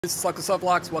This is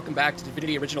ChristopherOdd. Welcome back to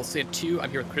Divinity Original Sin 2.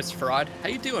 I'm here with ChristopherOdd. How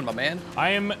you doing, my man?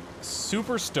 I am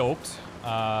super stoked.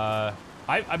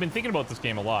 I've been thinking about this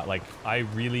game a lot. Like, I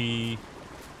really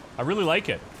like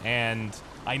it. And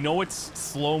I know it's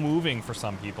slow moving for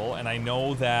some people, and I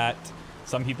know that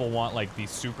some people want like these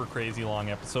super crazy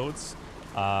long episodes.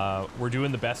 We're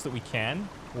doing the best that we can,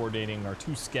 coordinating our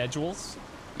two schedules.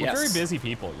 We're very busy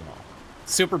people, you know.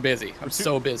 Super busy. I'm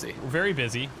so busy. We're very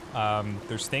busy.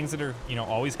 There's things that are, you know,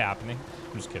 always happening.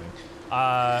 I'm just kidding.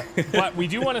 But we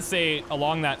do want to say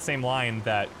along that same line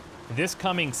that this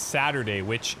coming Saturday,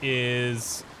 which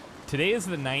is, today is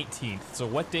the 19th. So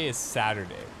what day is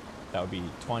Saturday? That would be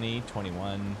 20,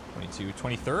 21, 22,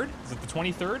 23rd? Is it the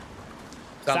 23rd?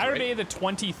 Saturday the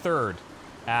 23rd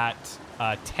at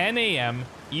 10 a.m.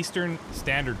 Eastern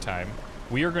Standard Time.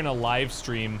 We are going to live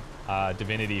stream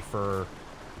Divinity for...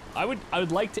 I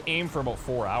would like to aim for about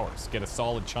 4 hours, get a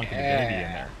solid chunk of Divinity in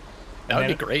there. That would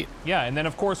be great. Yeah, and then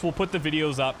of course we'll put the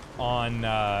videos up on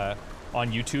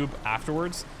YouTube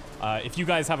afterwards. If you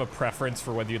guys have a preference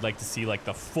for whether you'd like to see like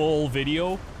the full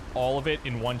video, all of it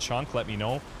in one chunk, let me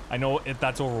know. I know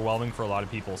that's overwhelming for a lot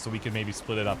of people, so we could maybe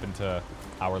split it up into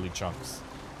hourly chunks.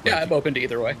 Yeah, I'm open to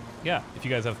either way. Yeah, if you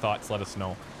guys have thoughts, let us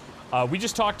know. We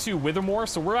just talked to Withermore,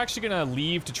 so we're actually gonna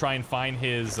leave to try and find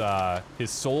his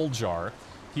soul jar.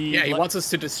 He wants us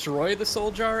to destroy the soul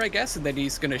jar, I guess, and then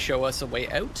he's going to show us a way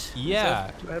out.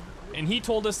 Yeah. And he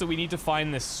told us that we need to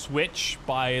find this switch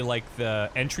by, like, the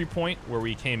entry point where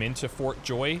we came into Fort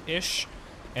Joy-ish.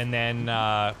 And then,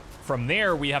 from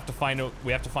there, we have to find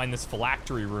this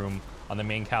phylactery room on the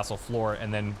main castle floor,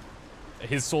 and then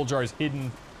his soul jar is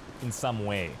hidden in some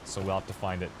way. So we'll have to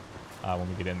find it when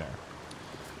we get in there.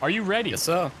 Are you ready? Yes,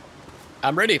 sir.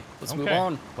 I'm ready. Let's move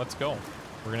on. Let's go.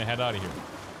 We're going to head out of here.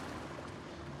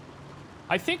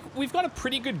 I think we've got a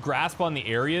pretty good grasp on the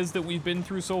areas that we've been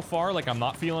through so far. Like, I'm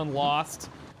not feeling lost.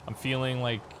 I'm feeling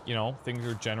like, you know, things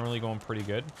are generally going pretty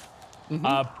good.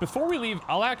 Before we leave,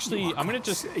 I'm gonna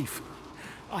just... Safe.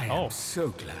 I am so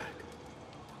glad.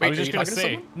 Wait, I was just gonna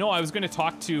say... No, I was gonna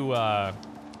talk to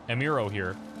Amiro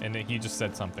here, and he just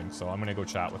said something, so I'm gonna go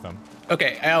chat with him.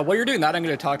 Okay, while you're doing that, I'm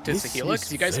gonna talk to Sahila,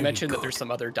 because you guys mentioned that there's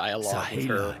some other dialogue with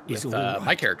her, with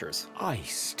my characters. I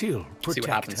still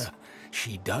protect her.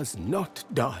 She does not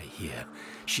die here.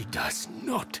 She does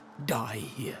not die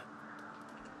here.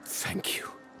 Thank you.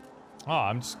 Oh,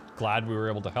 I'm just glad we were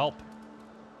able to help.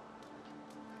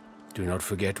 Do not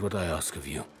forget what I ask of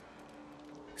you.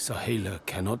 Sahila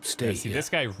cannot stay here. This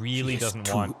guy really doesn't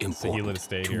want Sahila to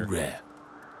stay here. Rare.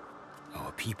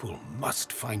 Our people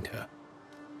must find her.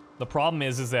 The problem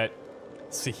is that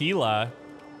Sahila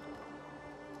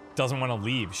doesn't want to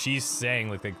leave. She's saying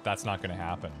like that's not going to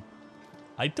happen.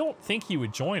 I don't think he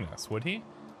would join us, would he?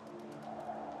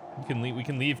 We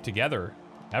can leave together.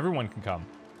 Everyone can come.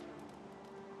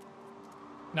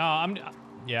 No,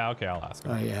 yeah, okay, I'll ask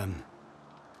him. I am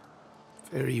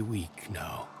very weak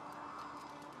now.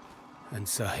 And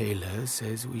Sahila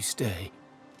says we stay.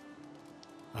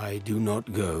 I do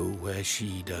not go where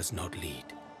she does not lead.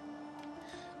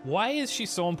 Why is she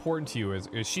so important to you?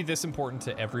 Is she this important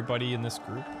to everybody in this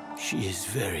group? She is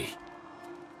very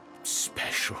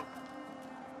special.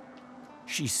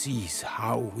 She sees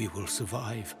how we will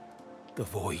survive. The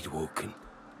Void Woken,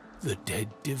 the dead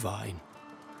divine.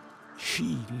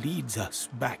 She leads us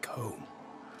back home.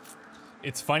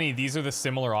 It's funny, these are the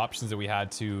similar options that we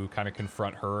had to kind of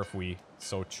confront her if we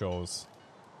so chose.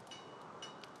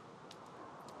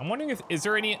 I'm wondering if,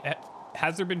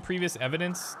 has there been previous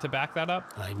evidence to back that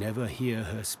up? I never hear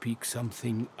her speak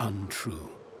something untrue.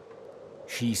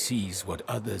 She sees what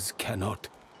others cannot.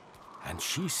 And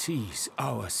she sees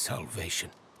our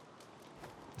salvation.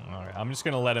 All right, I'm just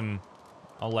gonna let him.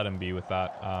 I'll let him be with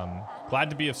that. Glad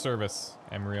to be of service,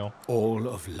 Emriel. All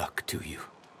of luck to you.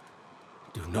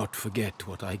 Do not forget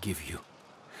what I give you.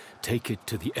 Take it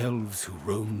to the elves who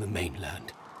roam the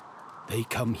mainland. They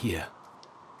come here.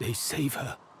 They save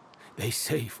her. They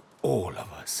save all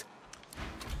of us.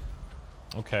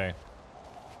 Okay.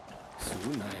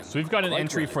 So we've got an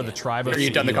entry for the tribe of Sahila. Are you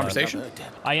done the conversation?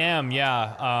 I am,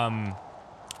 yeah.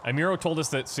 Amiro told us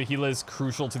that Sahila is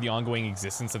crucial to the ongoing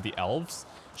existence of the elves.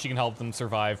 She can help them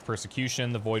survive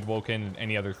persecution, the Void Woken, and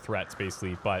any other threats,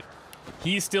 basically. But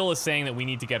he still is saying that we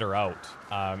need to get her out.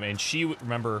 And she,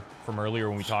 remember from earlier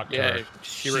when we talked to her,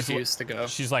 she refused to go.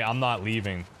 She's like, I'm not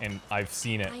leaving, and I've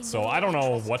seen it. So I don't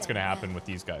know what's going to happen with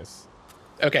these guys.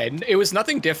 Okay, it was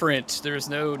nothing different. There was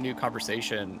no new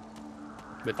conversation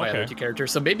with my other two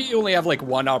characters. So maybe you only have like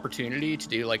one opportunity to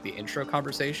do like the intro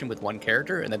conversation with one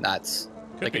character, and then that's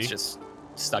it's just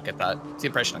stuck at that. It's the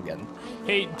impression I'm getting.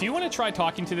 Hey, do you want to try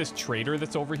talking to this trader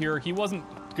that's over here? He wasn't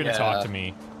gonna talk to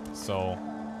me. so...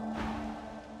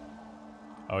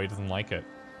 Oh, he doesn't like it.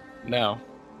 No.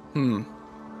 I'm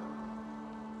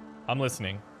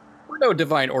listening. We're no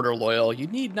divine order loyal. You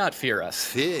need not fear us.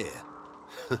 Fear?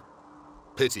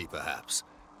 Pity, perhaps.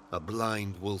 A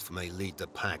blind wolf may lead the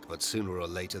pack, but sooner or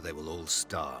later they will all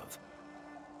starve.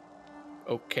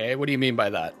 Okay, what do you mean by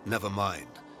that? Never mind.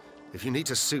 If you need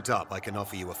to suit up, I can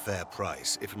offer you a fair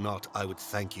price. If not, I would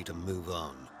thank you to move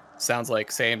on. Sounds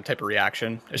like same type of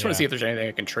reaction. I just want to see if there's anything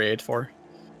I can trade for.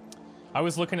 I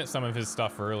was looking at some of his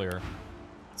stuff earlier.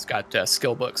 It's got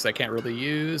skill books I can't really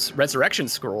use. Resurrection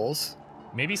scrolls.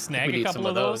 Maybe snag a couple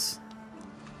of those.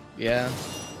 Yeah.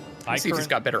 Let's see if he's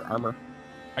got better armor.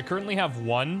 I currently have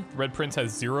 1. Red Prince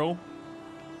has 0.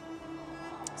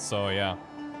 So yeah.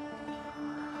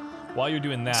 While you're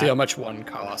doing that, see how much one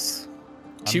costs.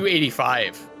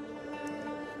 285.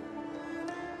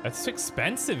 That's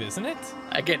expensive, isn't it?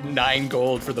 I get 9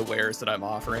 gold for the wares that I'm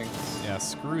offering. Yeah,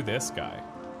 screw this guy.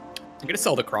 I'm gonna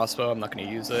sell the crossbow. I'm not gonna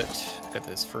use it. Got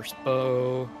this first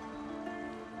bow.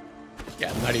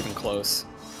 Yeah, not even close.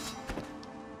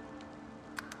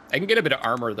 I can get a bit of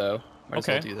armor though. Might as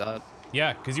well do that.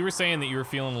 Yeah, because you were saying that you were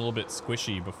feeling a little bit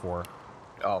squishy before.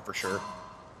 Oh, for sure.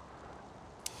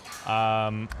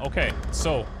 Okay,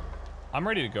 so I'm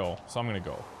ready to go, so I'm gonna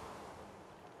go.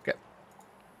 Okay.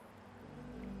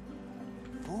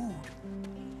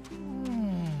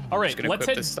 All right, let's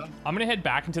head. This I'm gonna head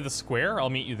back into the square. I'll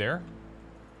meet you there.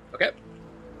 Okay.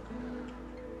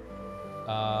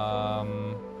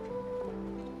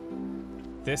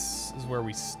 This is where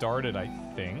we started, I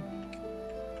think.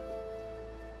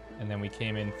 And then we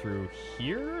came in through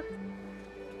here.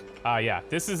 Yeah,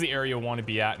 this is the area we want to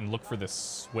be at and look for the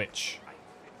switch.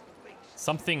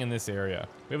 Something in this area.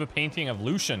 We have a painting of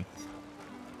Lucian.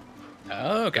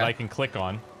 Oh, okay. That I can click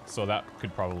on, so that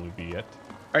could probably be it.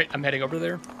 All right, I'm heading over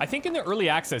there. I think in the early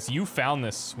access, you found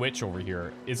this switch over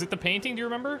here. Is it the painting? Do you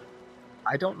remember?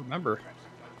 I don't remember.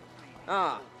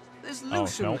 Ah, this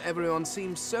Lucian everyone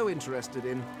seems so interested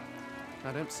in.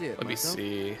 I don't see it Let myself.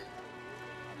 me see.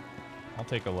 I'll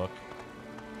take a look.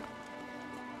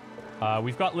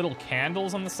 We've got little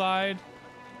candles on the side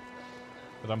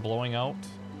that I'm blowing out.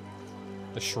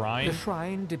 The shrine. The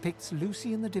shrine depicts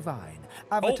Lucian the Divine,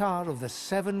 avatar of the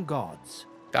 7 gods.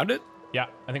 Found it? Yeah,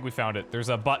 I think we found it. There's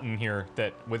a button here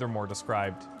that Withermore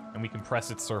described, and we can press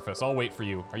its surface. I'll wait for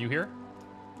you. Are you here?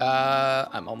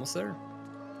 I'm almost there.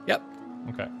 Yep.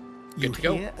 Okay. Good to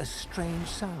go. You hear a strange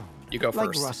sound. You go like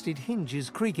first. rusted hinges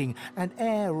creaking and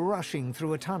air rushing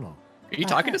through a tunnel. Are you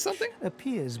talking to something?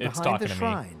 Appears It's behind talking the to me.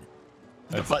 shrine.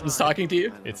 The button's talking to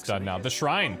you? It's done now. The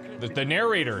shrine. The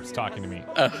narrator is talking to me.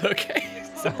 Okay.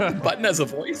 So the button has a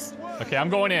voice? Okay, I'm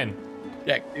going in.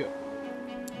 Yeah, do it.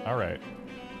 All right.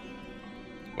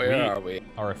 Where are we?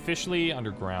 Are officially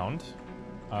underground.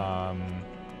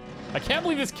 I can't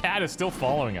believe this cat is still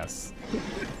following us.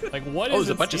 Like, what is there's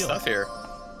a its bunch deal? of stuff here.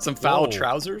 Some foul Whoa.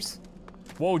 trousers.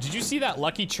 Whoa, did you see that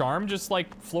lucky charm just,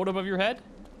 like, float above your head?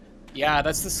 Yeah,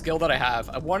 that's the skill that I have.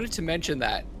 I wanted to mention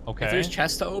that. Okay. If there's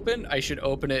chests to open, I should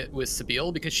open it with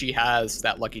Sabine because she has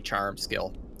that lucky charm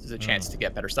skill. There's a chance to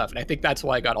get better stuff. And I think that's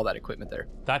why I got all that equipment there.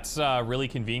 That's really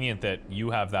convenient that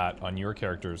you have that on your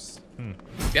characters.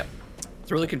 Yep.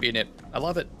 It's really convenient. I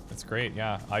love it. That's great,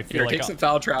 yeah. I feel Here, like take some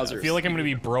foul trousers. I feel like I'm gonna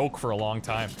be broke for a long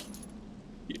time.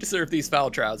 You deserve these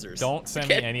foul trousers. Don't send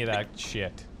me any of that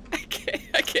shit.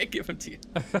 I can't give them to you.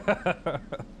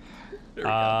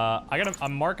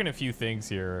 I'm marking a few things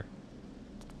here.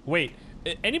 Wait,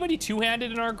 anybody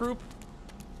two-handed in our group?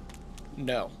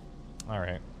 No. All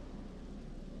right.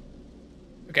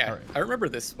 Okay, All right. I remember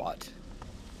this spot.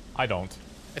 I don't.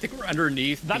 I think we're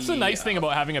underneath. That's the nice thing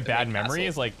about having a bad main memory castle.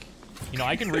 is like, you know,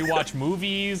 I can rewatch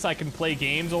movies, I can play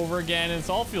games over again, and it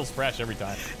all feels fresh every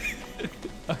time.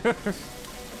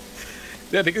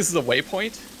 Yeah, I think this is a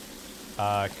waypoint.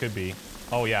 Could be.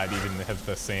 Oh yeah, it even has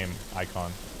the same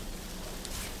icon.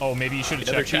 Oh, maybe you should have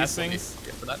checked these things.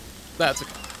 Yeah, for that. That's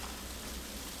okay.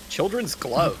 Children's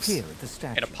gloves You peer at the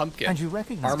statue, and a pumpkin. and you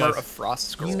recognize Armor This guy's- of frost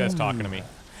scroll. This guy's talking to me.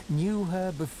 Knew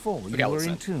her before you how were it's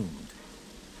said. entombed.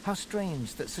 How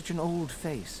strange that such an old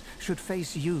face should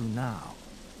face you now.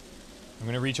 I'm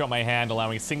gonna reach out my hand,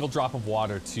 allowing a single drop of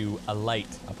water to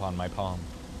alight upon my palm.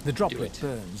 The droplet it.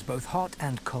 burns both hot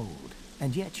and cold,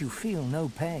 and yet you feel no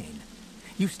pain.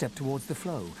 You step towards the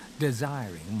flow,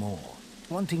 desiring more,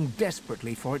 wanting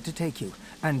desperately for it to take you,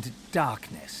 and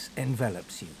darkness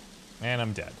envelops you. And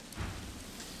I'm dead.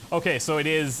 Okay, so it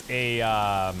is a,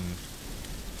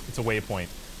 it's a waypoint.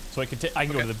 So I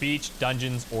can go to the beach,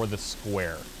 dungeons, or the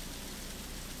square.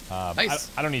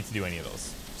 Nice. I don't need to do any of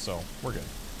those, so we're good.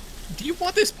 Do you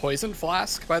want this poison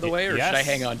flask, by the way, or should I yes.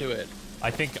 hang on to it? I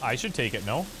think I should take it,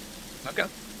 no? Okay.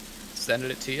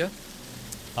 Sending it to you.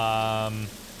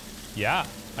 Yeah,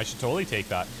 I should totally take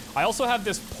that. I also have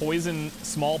this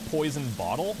small poison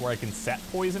bottle where I can set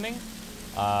poisoning.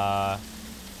 I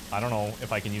don't know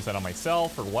if I can use that on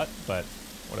myself or what, but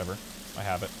whatever. I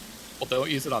have it. Well, don't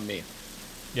use it on me.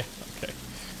 Yeah, okay.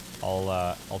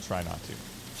 I'll try not to.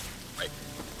 Right.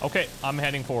 Okay, I'm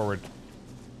heading forward.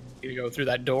 You go through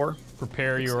that door.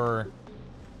 Prepare your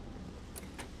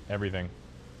everything.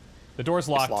 The door's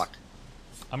locked. It's locked.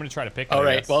 I'm gonna try to pick it. All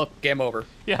right. Well, game over.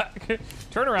 Yeah.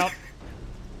 Turn around.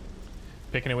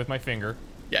 Picking it with my finger.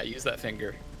 Yeah, use that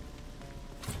finger.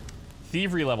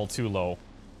 Thievery level too low.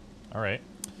 All right.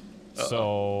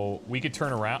 So we could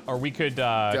turn around, or we could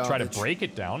try to break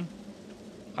it down.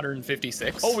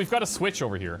 156. Oh, we've got a switch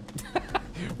over here.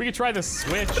 We could try the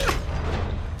switch.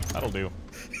 That'll do.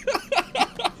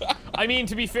 I mean,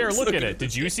 to be fair, look at it.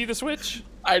 Did you see the switch?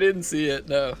 I didn't see it,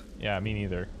 no. Yeah, me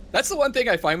neither. That's the one thing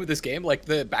I find with this game. Like,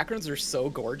 the backgrounds are so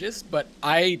gorgeous, but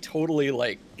I totally,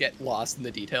 like, get lost in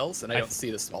the details, and I don't see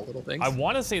the small little things. I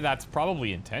want to say that's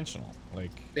probably intentional.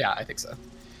 Like, yeah, I think so.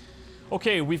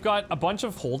 Okay, we've got a bunch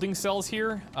of holding cells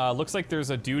here. Looks like there's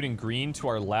a dude in green to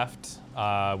our left.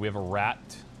 We have a rat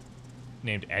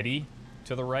named Eddie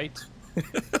to the right.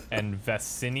 And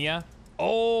VASYNA.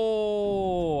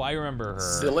 Oh, I remember her.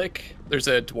 Zillick. There's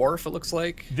a dwarf, it looks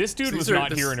like. This dude was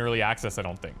not here in early access, I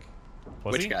don't think.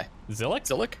 Was Which he? guy? Zillick?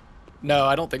 Zillick? No,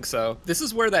 I don't think so. This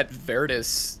is where that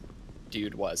VERDAS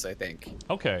dude was, I think.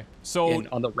 Okay, so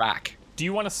on the rack. Do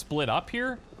you want to split up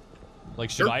here? Like,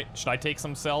 should I take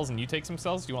some cells and you take some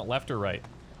cells? Do you want left or right?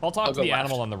 I'll talk to the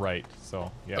animal on the right.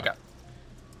 So yeah. Okay.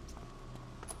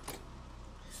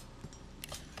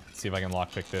 Let's see if I can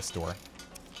lockpick this door.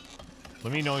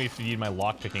 Let me know if you need my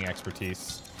lockpicking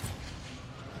expertise.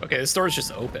 Okay, this door is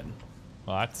just open.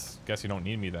 Well, that's... guess you don't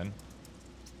need me then.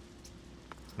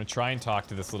 I'm gonna try and talk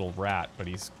to this little rat, but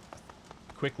he's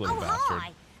a quick little bastard.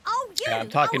 Hi. Oh, you. Yeah, I'm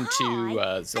talking to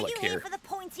Are Zillick you here. For the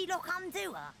pointy lock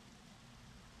undoer?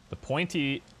 The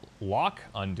pointy lock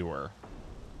undoer.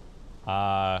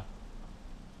 Yeah,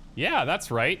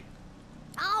 that's right.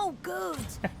 Oh, good.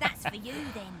 That's for you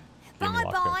then.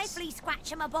 Bye-bye, flea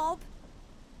scratcher my bob.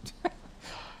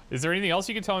 Is there anything else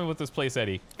you can tell me about this place,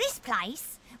 Eddie? This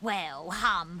place? Well,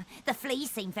 the fleas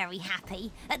seem very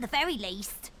happy, at the very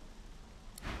least.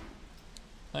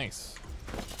 Nice.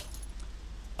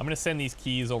 I'm gonna send these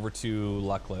keys over to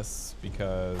Luckless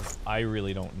because I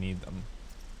really don't need them.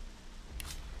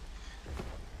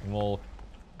 And we'll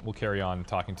carry on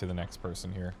talking to the next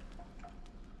person here.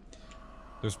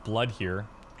 There's blood here.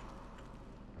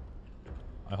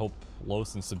 I hope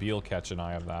Los and Sabine catch an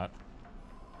eye of that.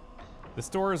 This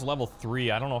door is level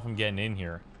 3. I don't know if I'm getting in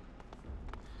here.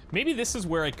 Maybe this is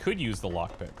where I could use the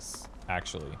lockpicks,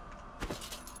 actually.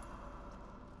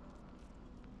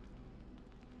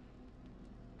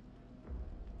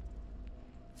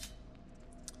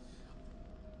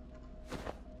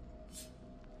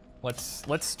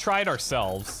 Let's try it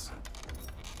ourselves.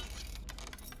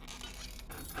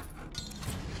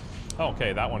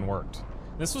 Okay, that one worked.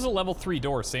 This was a level 3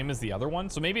 door, same as the other one,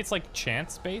 so maybe it's like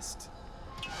chance-based?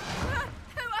 Who are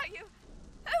you?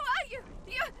 Who are you?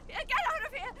 Get out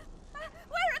of here!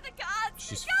 Where are the guards?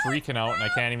 She's freaking out and I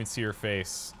can't even see her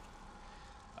face.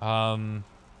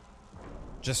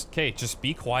 Just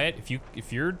be quiet. If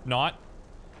you're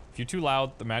too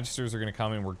loud, the Magisters are gonna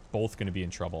come and we're both gonna be in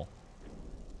trouble.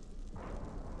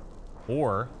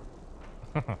 Or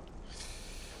I'm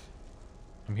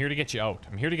here to get you out.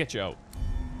 I'm here to get you out.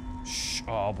 Shh.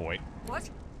 Oh boy. What?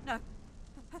 No.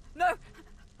 No.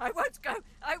 I won't go.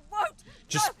 I won't.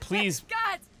 Just no. please.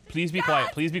 Guards. Please be guards.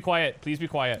 quiet. Please be quiet. Please be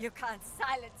quiet. You can't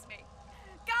silence me.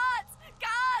 Guards!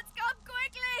 Guards! Come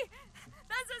quickly!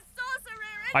 There's a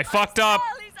sorcerer in I fucked up.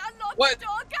 He's unlocked What? the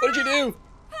door. What did you do?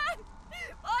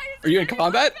 Why is Are you in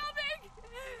anyone combat? coming?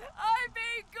 I'm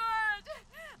being good.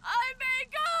 I'm being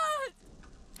good.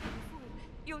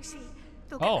 You'll see.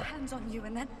 They'll get their hands on you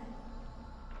and then.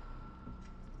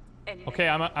 Anyway. Okay,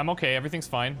 I'm okay. Everything's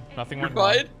fine. Nothing went You're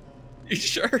wrong. fine? You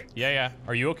sure? Yeah.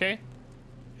 Are you okay?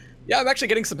 Yeah, I'm actually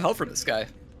getting some help from this guy.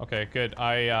 Okay, good.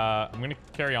 I'm gonna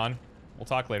carry on. We'll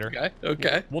talk later.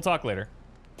 Okay. We'll talk later.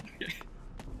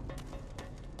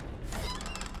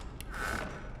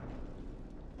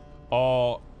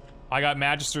 Oh, I got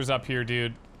Magisters up here,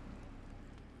 dude.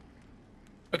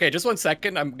 Okay, just 1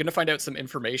 second. I'm gonna find out some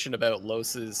information about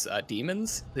Los's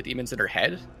demons. The demons in her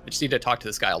head. I just need to talk to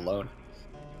this guy alone.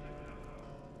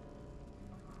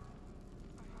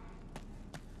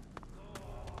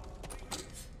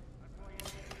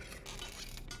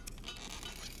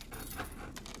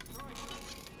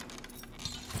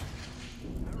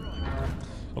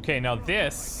 Okay, now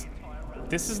this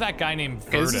This is that guy named VERDAS.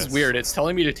 Okay, this is weird. It's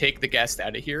telling me to take the guest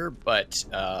out of here, but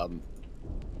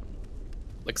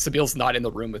like Sabile's not in the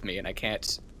room with me, and I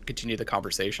can't continue the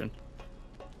conversation.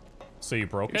 So you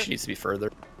broke it? She needs to be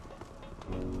further.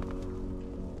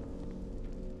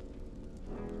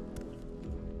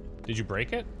 Did you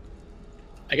break it?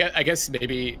 I guess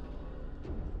maybe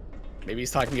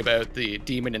he's talking about the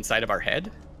demon inside of our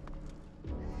head.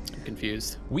 I'm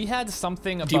confused. We had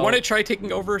something about... Do you want to try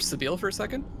taking over Sabile for a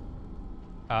second?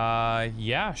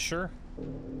 Yeah, sure.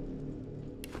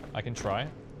 I can try.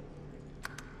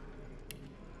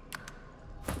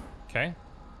 Okay.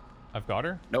 I've got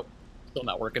her. Nope. Still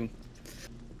not working.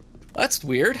 That's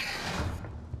weird. Do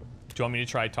you want me to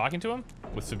try talking to him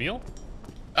with Sabile?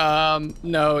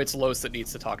 No, it's Los that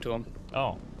needs to talk to him.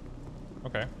 Oh.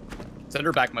 Okay. Send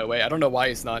her back my way. I don't know why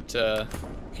he's not,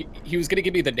 he was gonna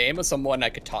give me the name of someone I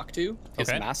could talk to, his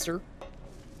master,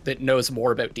 that knows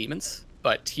more about demons,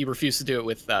 but he refused to do it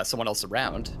with someone else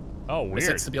around. Oh, weird.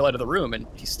 I sent Sabile out of the room, and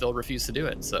he still refused to do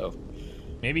it, so...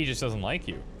 Maybe he just doesn't like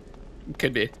you.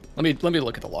 Could be. Let me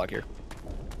look at the log here.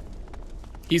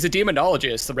 He's a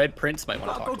demonologist. The Red Prince might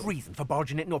want to talk to him. Got a good reason for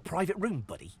barging into a private room,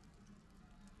 buddy.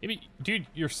 Maybe, dude,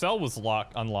 your cell was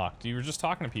unlocked. You were just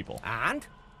talking to people. And?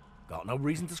 Got no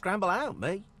reason to scramble out,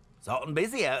 me. It's hot and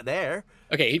busy out there.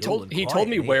 Okay, he told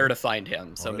me where to find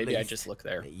him, so maybe I just look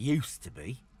there. It used to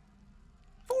be.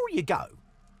 Before you go,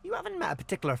 you haven't met a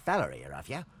particular fella here, have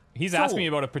you? He's asked me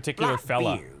about a particular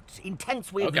fella. Beard,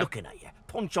 intense way of looking at you.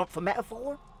 Punch-up for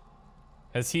metaphor.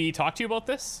 Has he talked to you about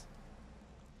this?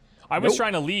 I was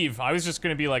trying to leave. I was just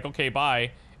gonna be like, okay,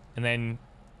 bye, and then,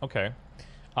 okay.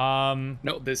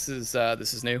 No, this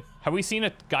is new. Have we seen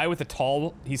a guy with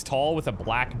he's tall with a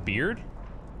black beard?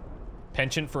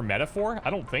 Penchant for metaphor? I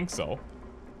don't think so.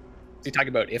 Is he talking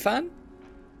about Ifan?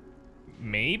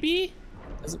 Maybe?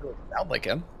 Doesn't really sound like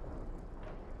him.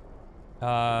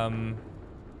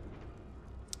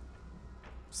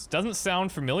 Doesn't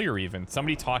sound familiar even.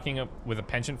 Somebody talking with a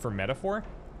penchant for metaphor?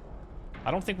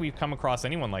 I don't think we've come across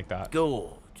anyone like that.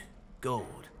 Good.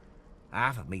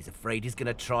 Half of me's afraid he's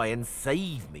gonna try and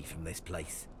save me from this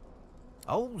place.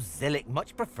 Old Zillick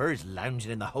much prefers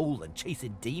lounging in the hole than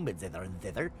chasing demons hither and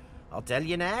thither. I'll tell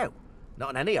you now.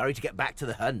 Not in any hurry to get back to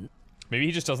the hunt. Maybe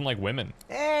he just doesn't like women.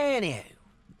 Anyhow,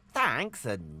 thanks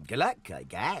and good luck, I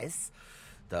guess.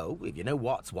 Though, if you know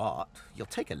what's what, you'll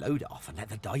take a load off and let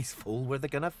the dice fall where they're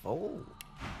gonna fall.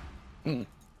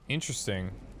 Interesting.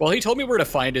 Well, he told me where to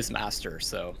find his master,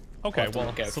 so... Okay,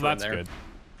 well, so that's good.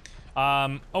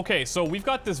 Okay, so we've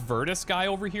got this VERDAS guy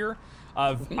over here.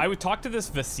 I would talk to this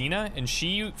VASYNA, and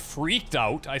she freaked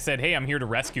out. I said, hey, I'm here to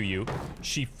rescue you.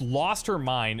 She lost her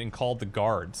mind and called the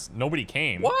guards. Nobody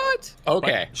came. What?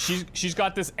 Okay. But she's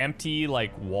got this empty,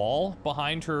 like, wall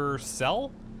behind her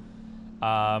cell.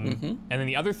 And then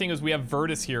the other thing is we have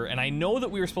VERDAS here, and I know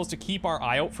that we were supposed to keep our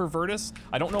eye out for VERDAS.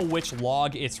 I don't know which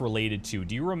log it's related to.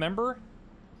 Do you remember?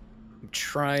 I'm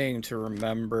trying to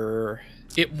remember.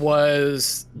 It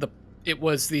was the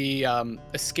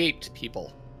escaped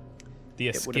people. The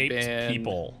escaped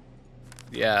people.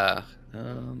 Yeah.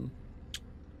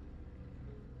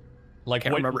 Like, I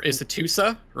can't remember. Is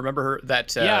Atusa? Remember her?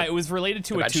 That. Yeah, it was related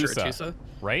to Atusa,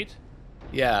 right?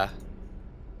 Yeah.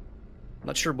 I'm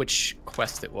not sure which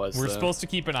quest it was. We're supposed to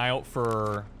keep an eye out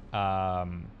for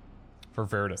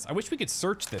VERDAS. I wish we could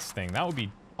search this thing. That would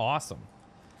be awesome.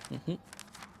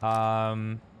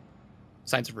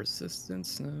 Signs of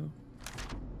resistance, no.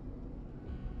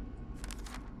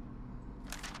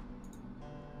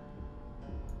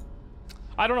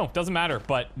 I don't know. Doesn't matter,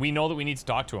 but we know that we need to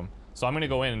talk to him. So I'm going to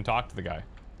go in and talk to the guy.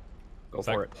 Go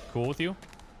for it. Cool with you?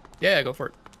 Yeah, go for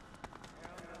it.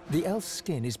 The elf's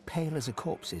skin is pale as a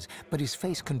corpse's, but his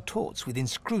face contorts with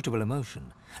inscrutable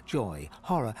emotion. Joy,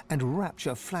 horror, and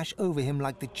rapture flash over him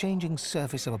like the changing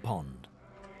surface of a pond.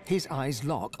 His eyes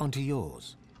lock onto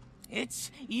yours.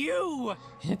 It's you!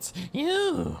 It's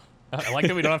you! I like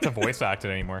that we don't have to voice act it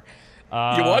anymore.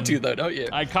 You want to, though, don't you?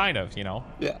 I kind of, you know.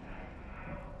 Yeah.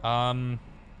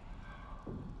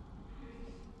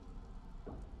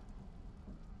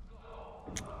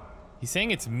 He's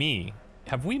saying it's me.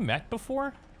 Have we met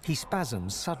before? He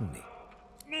spasms suddenly.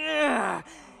 They're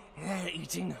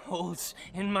eating holes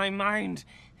in my mind.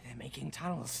 They're making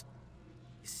tunnels.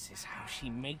 This is how she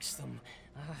makes them.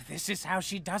 This is how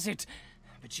she does it.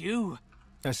 But you...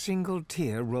 A single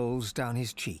tear rolls down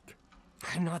his cheek.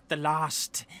 I'm not the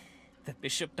last. The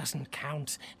bishop doesn't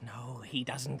count. No, he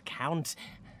doesn't count.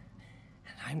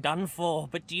 I'm done for,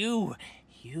 but you...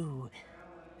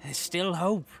 There's still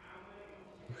hope.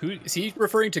 Who is he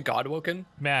referring to? Godwoken?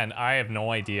 Man, I have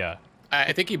no idea.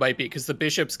 I think he might be, because the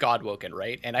bishop's Godwoken,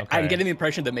 right? And I'm getting the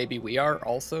impression that maybe we are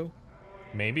also.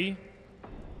 Maybe.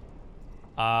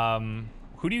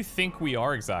 Who do you think we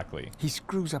are exactly? He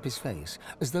screws up his face,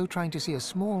 as though trying to see a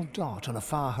small dot on a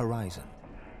far horizon.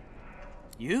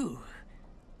 You?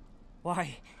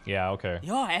 Why? Yeah, okay.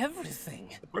 You're everything.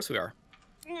 Of course we are.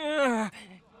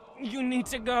 You need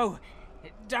to go.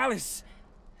 Dallas,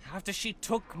 after she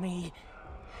took me,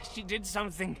 she did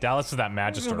something. Dallas is that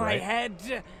Magister, my right?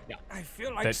 head. Yeah. I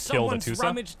feel like That someone's killed Atusa?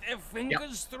 rummaged their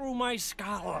fingers through my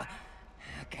skull.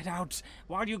 Get out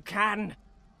while you can.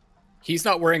 He's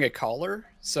not wearing a collar,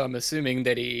 so I'm assuming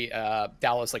that he,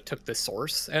 Dallas, like, took the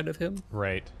source out of him.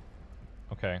 Right.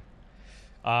 Okay.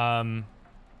 Do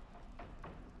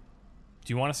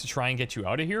you want us to try and get you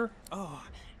out of here? Oh,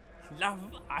 love,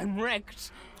 I'm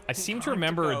wrecked. I seem to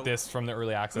remember this from the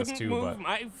early access Couldn't too, move but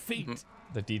my feet.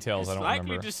 the details I don't Likely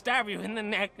remember. to stab you in the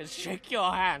neck and shake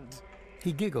your hand.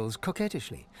 He giggles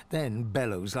coquettishly, then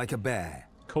bellows like a bear.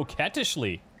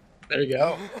 Coquettishly. There you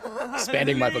go.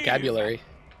 Expanding my vocabulary.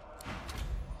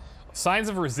 Signs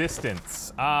of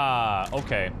resistance. Ah,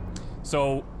 okay.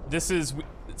 So this is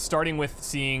starting with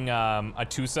seeing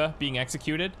Atusa being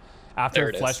executed. After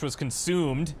her flesh was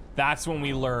consumed, that's when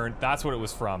we learned, that's what it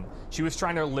was from. She was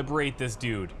trying to liberate this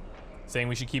dude, saying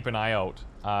we should keep an eye out.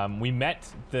 We met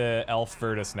the elf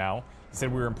VERDAS now. He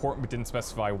said we were important but didn't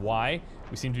specify why.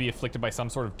 We seem to be afflicted by some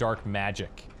sort of dark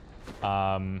magic.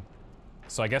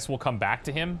 So I guess we'll come back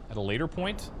to him at a later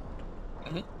point.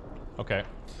 Okay.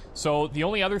 So the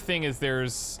only other thing is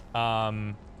there's,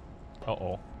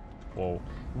 uh-oh. Whoa.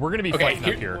 We're gonna be fighting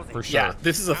up here, for sure. Yeah,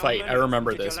 this is a fight. I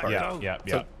remember this part. Yeah.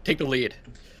 So take the lead.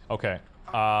 Okay.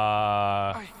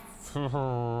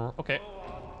 Okay.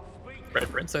 Red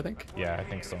Prince, I think? Yeah, I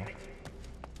think so.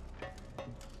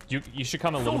 You should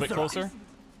come a little bit closer.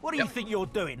 What do you think you're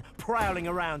doing, prowling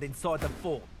around inside the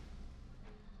fort?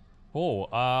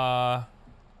 Oh,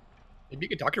 maybe you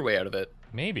could talk your way out of it.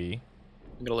 Maybe.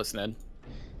 I'm gonna listen in.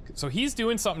 So he's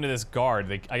doing something to this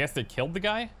guard. I guess they killed the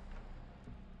guy?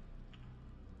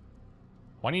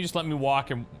 Why don't you just let me walk,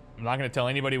 and I'm not gonna tell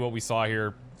anybody what we saw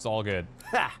here. It's all good.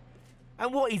 Ha!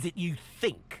 And what is it you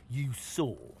think you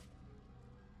saw?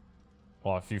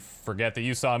 Well, if you forget that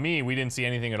you saw me, we didn't see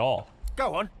anything at all.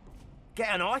 Go on.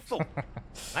 Get an eyeful.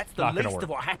 That's the least of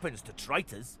what happens to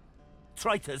traitors.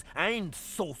 Traitors and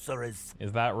sorcerers.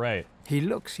 Is that right? He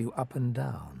looks you up and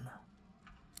down.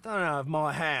 Don't know if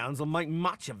my hounds will make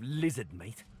much of lizard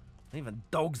meat. Even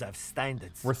dogs have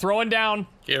standards. We're throwing down.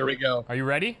 Here we go. Are you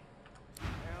ready?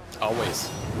 Always.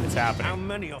 It's happening. How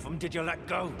many of them did you let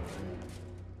go?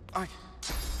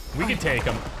 We can take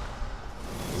them.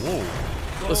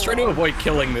 Whoa. Let's try to avoid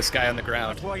killing this guy on the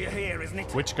ground. That's why you're here, isn't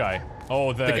it? Which guy?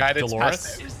 Oh, the guy that's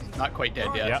DELORUS? not quite dead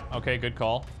yet. Yeah, okay, good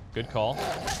call. Good call.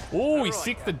 Oh, he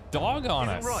sicked the dog on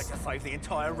us. Right to save the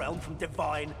entire realm from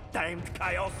divine, damned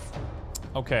chaos.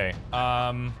 Okay,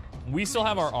 we still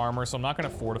have our armor, so I'm not gonna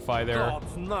fortify there.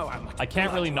 Gods know how much I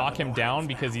can't blood really you knock have him on down hands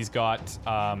because he's got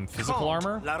physical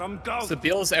armor. Let him go.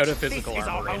 Sabiel's out of physical This is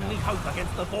armor our right only now. hope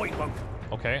against the void woke.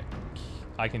 Okay,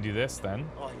 I can do this then.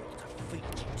 I ought to feed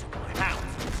you to my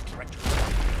hounds, treacherous.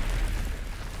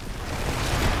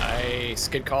 Nice,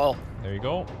 good call. There you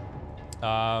go.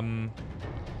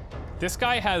 This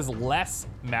guy has less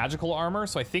magical armor,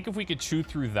 so I think if we could chew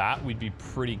through that, we'd be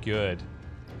pretty good.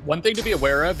 One thing to be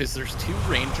aware of is there's 2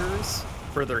 rangers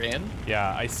further in.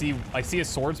 Yeah, I see a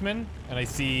swordsman, and I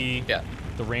see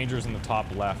the rangers in the top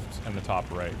left and the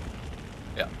top right.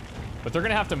 Yeah. But they're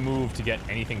gonna have to move to get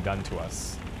anything done to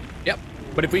us. Yep.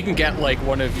 But if we can get like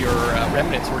one of your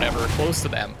remnants or whatever close to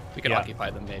them, we can occupy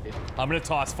them maybe. I'm gonna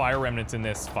toss fire remnants in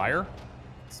this fire.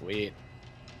 Sweet.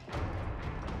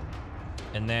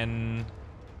 And then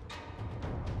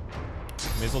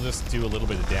may as well just do a little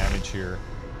bit of damage here.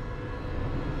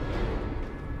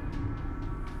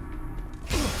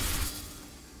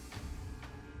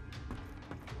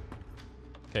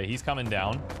 Okay, he's coming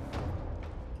down.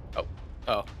 Oh.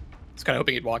 I was kind of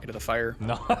hoping he'd walk into the fire.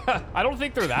 No, I don't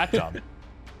think they're that dumb.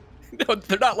 No,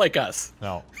 they're not like us.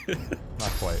 No,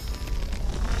 not quite.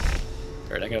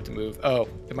 All right, I'm gonna have to move. Oh,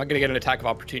 am I gonna get an attack of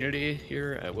opportunity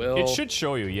here? I will. It should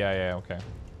show you. Yeah, okay.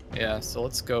 Yeah, so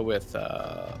let's go with,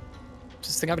 does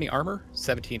this thing have any armor?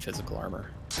 17 physical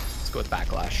armor. Let's go with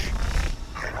backlash.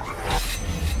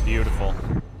 Beautiful.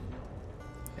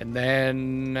 And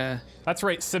then... That's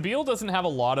right, Sabiel doesn't have a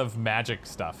lot of magic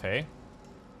stuff, hey?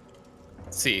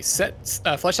 Let's see, set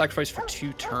flesh sacrifice for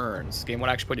 2 turns. Gain 1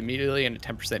 action point immediately and a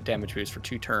 10% damage boost for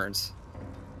 2 turns.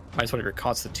 Minus 1 of your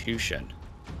constitution.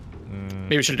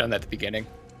 Maybe we should have done that at the beginning.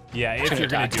 Yeah, if you're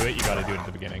gonna do it, you gotta do it at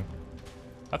the beginning.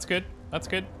 That's good. That's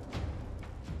good.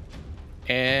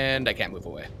 And I can't move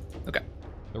away. Okay.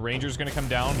 The ranger's gonna come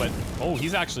down, but oh,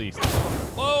 he's actually.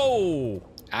 Whoa!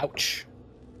 Ouch.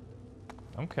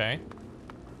 Okay.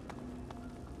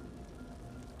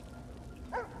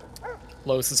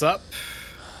 Lois is up.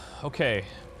 Okay.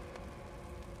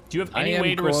 Do you have any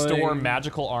way to restore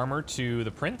magical armor to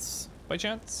the prince, by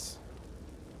chance?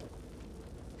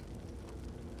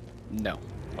 No.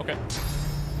 Okay.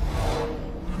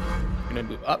 I'm gonna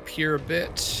move up here a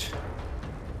bit.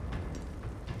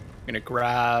 I'm gonna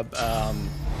grab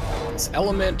this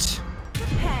element.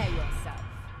 Prepare yourself.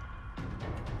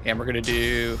 And we're gonna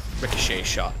do ricochet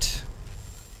shot.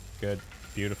 Good.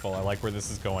 Beautiful. I like where this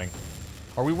is going.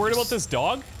 Are we worried about this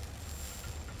dog?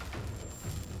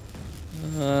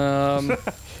 I'm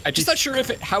just not sure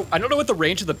if I don't know what the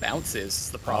range of the bounce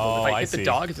is the problem. Oh, if I hit see. the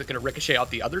dog, is it gonna ricochet out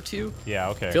the other two? Yeah,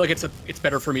 okay. I feel like it's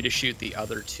better for me to shoot the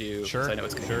other two. Sure. I know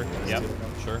it's gonna sure. be Yep.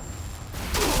 Sure.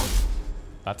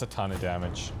 That's a ton of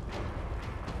damage.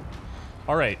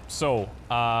 All right, so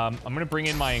I'm gonna bring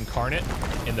in my incarnate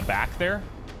in the back there.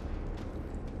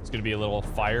 It's gonna be a little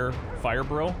fire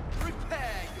bro.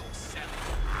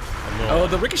 Oh,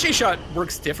 the ricochet shot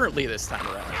works differently this time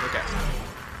around. Okay.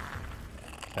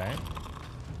 Okay.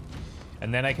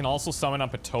 And then I can also summon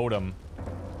up a totem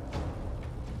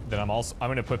that I'm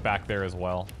gonna put back there as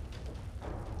well.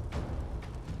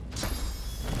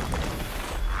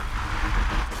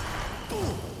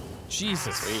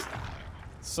 Jesus. Sweet.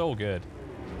 So good.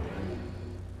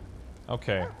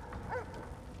 Okay.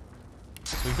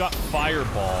 So we've got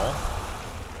Fireball,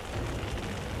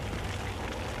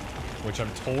 which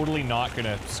I'm totally not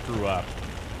gonna screw up.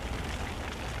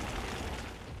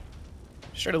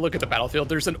 Just try to look at the battlefield.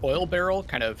 There's an oil barrel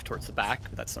kind of towards the back,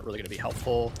 but that's not really gonna be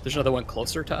helpful. There's another one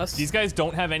closer to us. These guys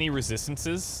don't have any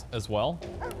resistances as well.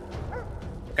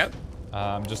 Okay.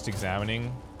 I'm just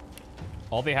examining.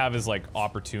 All they have is like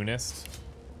opportunist.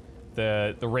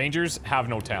 The Rangers have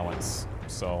no talents,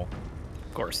 so.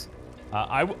 Of course.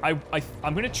 I'm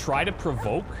gonna try to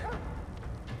provoke,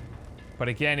 but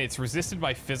again, it's resisted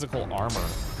by physical armor.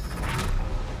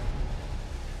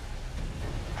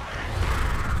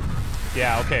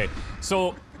 Yeah. Okay.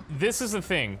 So this is the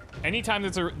thing. Anytime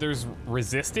there's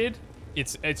resisted,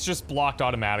 it's just blocked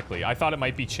automatically. I thought it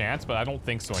might be chance, but I don't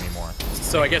think so anymore.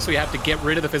 So I guess we have to get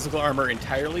rid of the physical armor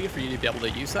entirely for you to be able to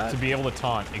use that? To be able to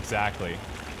taunt, exactly.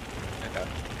 Okay.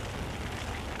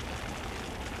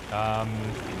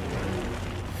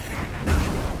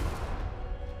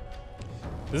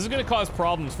 This is gonna cause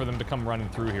problems for them to come running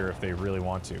through here if they really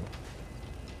want to.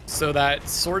 So that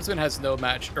swordsman has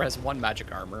has one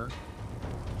magic armor.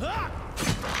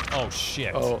 Oh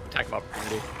shit. Oh, attack of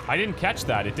opportunity. I didn't catch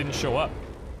that. It didn't show up.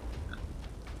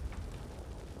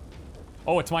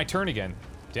 Oh, it's my turn again.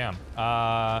 Damn.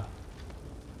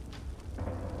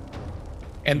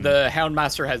 And the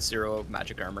Houndmaster has 0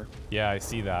 magic armor. Yeah, I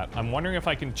see that. I'm wondering if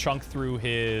I can chunk through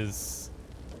the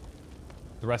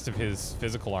rest of his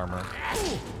physical armor.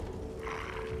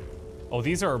 Oh,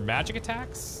 these are magic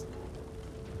attacks?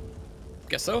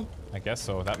 Guess so. I guess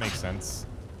so. That makes sense.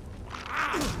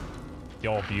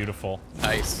 Yo, beautiful.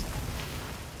 Nice.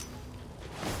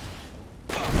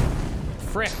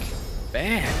 Frick.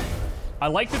 Man. I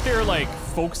like that they're like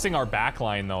focusing our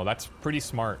backline though. That's pretty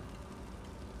smart.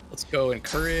 Let's go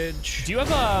encourage. Do you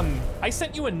have I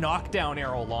sent you a knockdown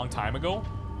arrow a long time ago.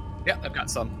 Yeah, I've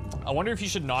got some. I wonder if you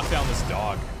should knock down this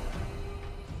dog.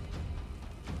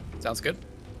 Sounds good.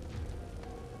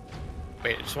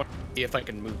 Wait, I just want to see if I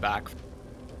can move back.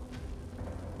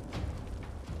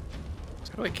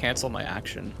 How do I cancel my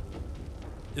action?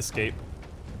 Escape.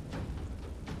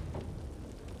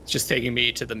 It's just taking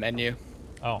me to the menu.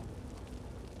 Oh.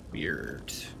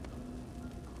 Weird.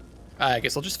 I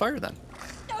guess I'll just fire then.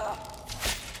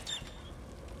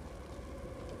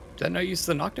 Did I not use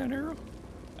the knockdown arrow?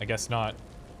 I guess not.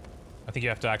 I think you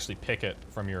have to actually pick it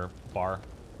from your bar.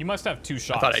 You must have 2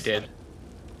 shots. I thought I did. Do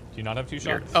you not have 2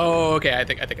 Weird. shots? Oh, okay. I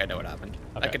think I know what happened.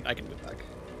 Okay. I can move back.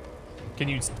 Can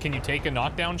you take a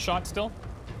knockdown shot still?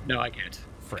 No, I can't.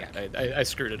 Frick. I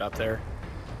screwed it up there.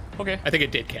 Okay. I think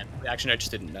it did cancel the action. I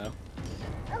just didn't know.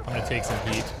 I'm gonna take some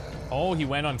heat. Oh, he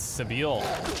went on Sabil.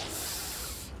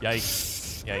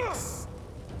 Yikes. Yikes.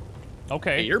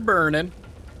 Okay. Hey, you're burning.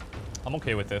 I'm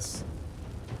okay with this.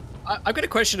 I've got a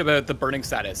question about the burning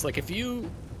status. Like, if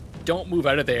you don't move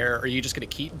out of there, are you just going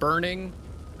to keep burning?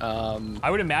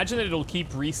 I would imagine that it'll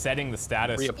keep resetting the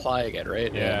status. Reapplying it,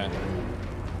 right? Yeah.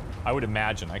 I would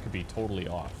imagine. I could be totally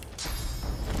off.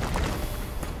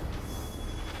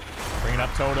 Bringing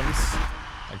up totems.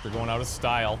 Like they're going out of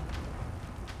style.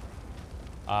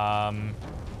 I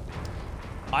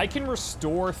can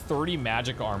restore 30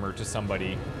 magic armor to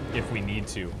somebody if we need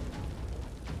to.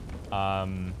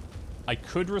 I I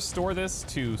could restore this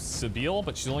to Sebille,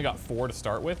 but she's only got 4 to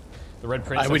start with. The Red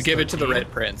Prince. I would give it to the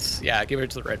Red Prince. Yeah, give it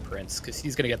to the Red Prince, because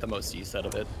he's going to get the most use out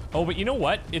of it. Oh, but you know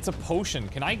what? It's a potion.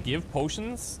 Can I give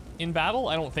potions in battle?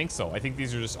 I don't think so. I think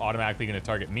these are just automatically going to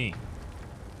target me.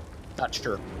 Not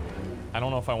sure. I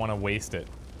don't know if I want to waste it.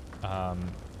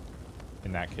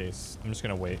 In that case, I'm just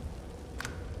going to wait.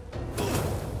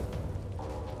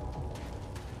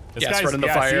 This guy's running the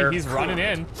fire. See, he's running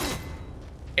in.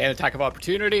 And attack of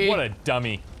opportunity. What a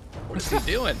dummy. What is he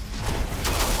doing?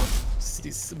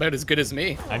 He's about as good as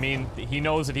me. I mean, he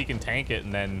knows that he can tank it,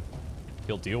 and then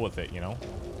he'll deal with it, you know?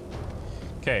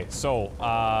 Okay, so,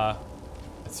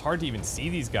 it's hard to even see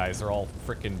these guys. They're all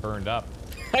freaking burned up.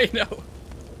 I know.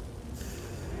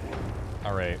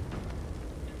 All right.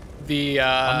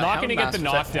 I'm not gonna get the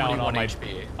knockdown on my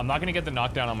HP. I'm not gonna get the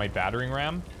knockdown on my battering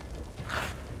ram.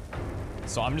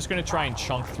 So I'm just gonna try and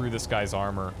chunk through this guy's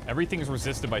armor. Everything's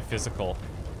resisted by physical.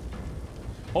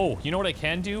 Oh, you know what I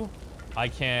can do? I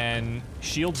can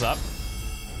shields up.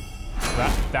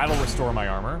 That'll restore my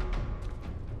armor.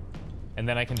 And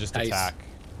then I can just attack.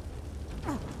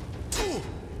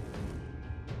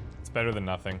 It's better than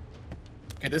nothing.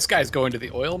 Okay, this guy's going to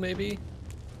the oil, maybe?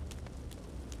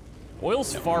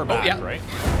 Oil's far back, right?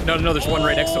 No, there's one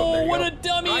right next to him. There you what go. a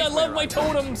dummy! I love my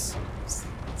totems!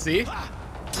 See?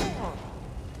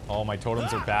 Oh, my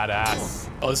totems are badass.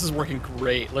 Oh, this is working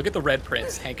great. Look at the Red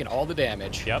Prince tanking all the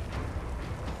damage. Yep.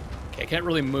 Okay, I can't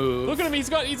really move. Look at him,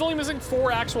 he's only missing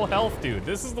 4 actual health, dude.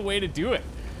 This is the way to do it.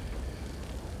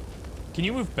 Can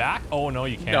you move back? Oh, no,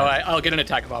 you can't. No, I'll get an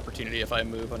attack of opportunity if I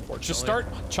move, unfortunately. Just start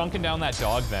chunking down that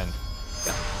dog, then.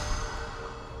 Yeah.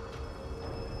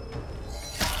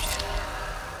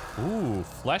 Ooh,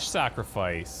 flesh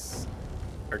sacrifice.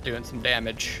 Are doing some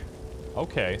damage.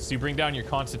 Okay, so you bring down your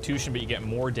constitution, but you get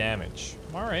more damage.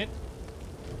 All right.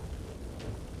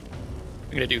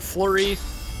 I'm gonna do flurry.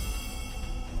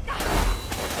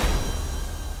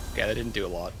 Okay, that didn't do a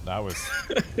lot. That was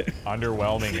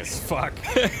underwhelming as fuck.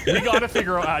 We gotta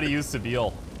figure out how to use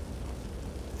Sebille.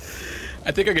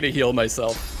 I think I'm gonna heal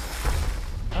myself.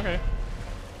 Okay.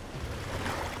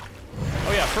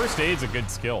 Oh yeah, first aid's a good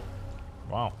skill.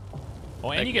 Wow.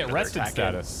 Oh, and you get rested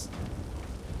status.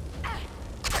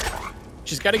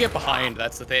 She's got to get behind,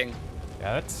 that's the thing.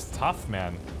 Yeah, that's tough,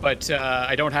 man. But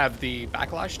I don't have the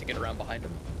backlash to get around behind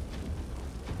him.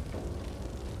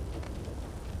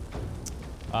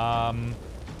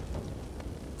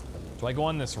 Do I go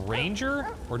on this ranger,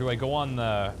 or do I go on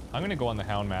the... I'm gonna go on the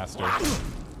Houndmaster.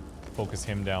 Focus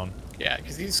him down. Yeah,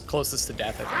 because he's closest to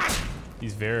death, I think.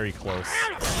 He's very close.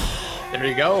 There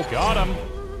you go. Got him.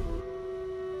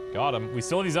 Got him. We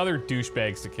still have these other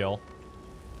douchebags to kill.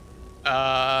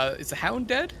 Is the Hound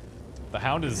dead? The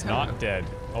Hound is not dead.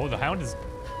 Oh, the Hound is...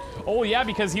 Oh, yeah,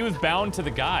 because he was bound to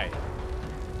the guy.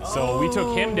 So we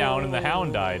took him down and the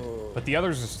Hound died. But the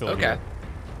others are still here.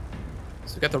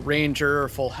 So we got the Ranger,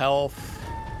 full health.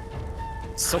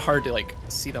 It's so hard to, like,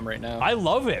 see them right now. I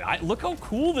love it. Look how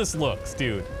cool this looks,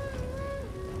 dude.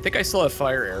 I think I still have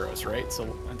fire arrows, right? So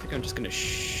I think I'm just gonna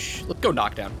let's go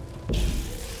knockdown.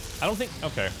 I don't think...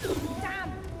 Okay.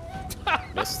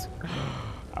 Missed.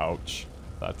 Ouch.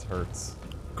 That hurts.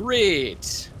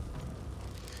 Great.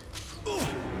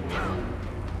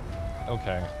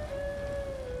 Okay.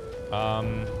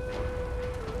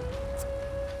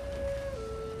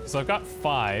 So I've got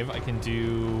 5. I can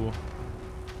do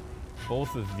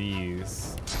both of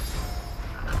these.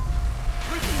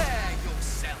 Prepare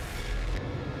yourself.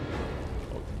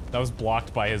 Oh, that was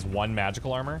blocked by his 1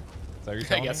 magical armor? Is that what you're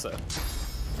telling me? I guess so.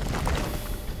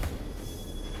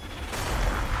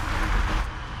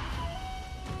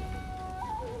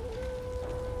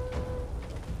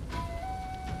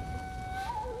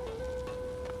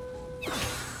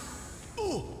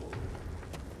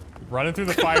 Running through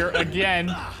the fire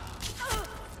again.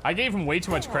 I gave him way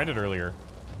too much credit earlier.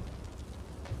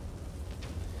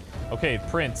 Okay,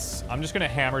 Prince. I'm just gonna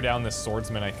hammer down this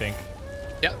swordsman, I think.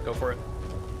 Yeah, go for it.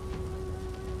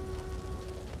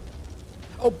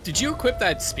 Oh, did you equip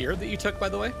that spear that you took, by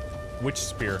the way? Which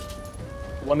spear?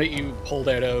 The one that you pulled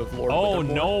out of Lord Oh,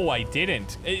 no, I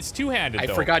didn't. It's two-handed,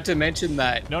 though. I forgot to mention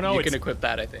that. No, you can equip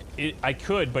that, I think. I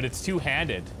could, but it's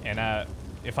two-handed. And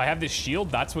if I have this shield,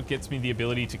 that's what gets me the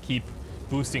ability to keep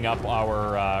boosting up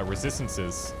our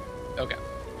resistances. Okay.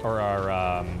 Or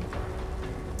our,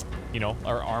 you know,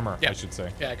 our armor, I should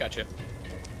say. Yeah, I got you.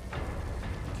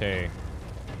 Okay.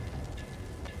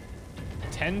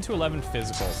 10 to 11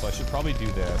 physical, so I should probably do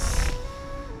this.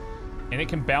 And it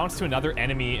can bounce to another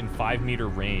enemy in 5-meter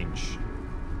range.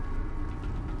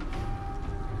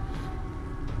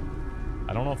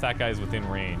 I don't know if that guy's within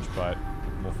range, but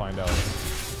we'll find out.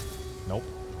 Nope.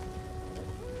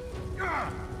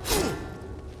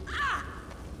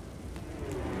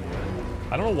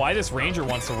 I don't know why this ranger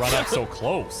wants to run up so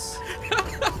close.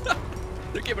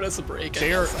 They're giving us a break.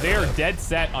 They are dead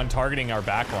set on targeting our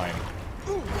backline.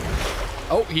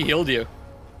 Oh, he healed you.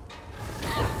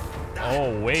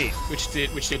 Oh wait. Which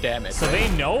did damage. So they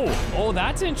know. Oh,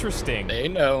 that's interesting. They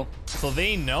know. So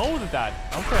they know that.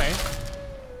 Okay.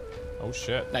 Oh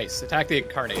shit. Nice. Attack the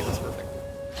incarnate. That's perfect.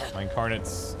 My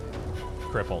incarnate's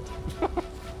crippled.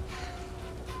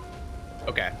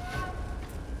 Okay.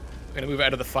 I'm gonna move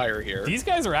out of the fire here. These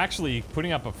guys are actually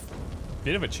putting up a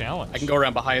bit of a challenge. I can go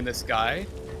around behind this guy.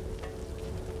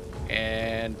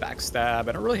 And backstab.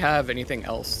 I don't really have anything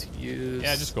else to use.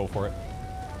 Yeah, just go for it.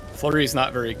 Flurry's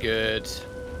not very good.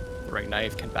 The right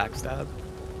knife can backstab.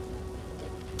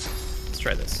 Let's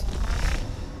try this.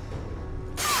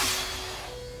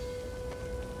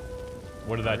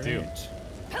 What did that do?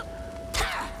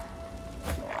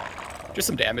 Just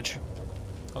some damage.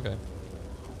 Okay.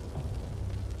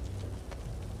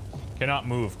 Cannot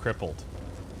move, crippled.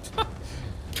 All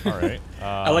right.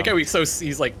 I like how he's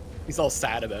all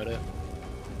sad about it.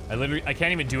 I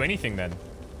can't even do anything then.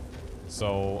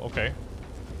 So, okay.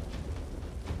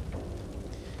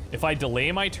 If I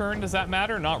delay my turn, does that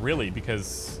matter? Not really,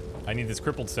 because I need this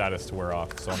crippled status to wear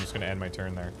off, so I'm just gonna end my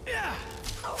turn there.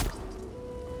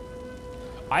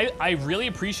 I really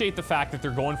appreciate the fact that they're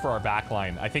going for our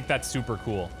backline. I think that's super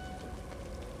cool.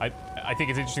 I think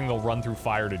it's interesting they'll run through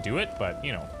fire to do it, but,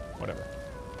 you know, whatever.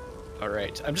 All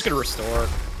right, I'm just gonna restore.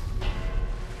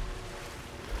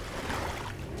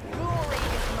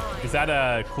 Is that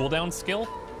a cooldown skill?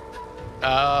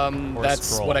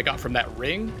 That's what I got from that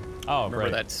ring. Oh, remember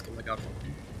right. that skill I got from.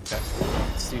 Okay.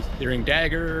 Let's do Searing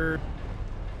Dagger.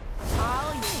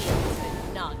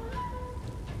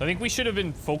 I think we should have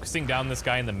been focusing down this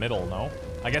guy in the middle, no?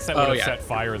 I guess that would have set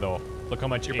fire, though. Look how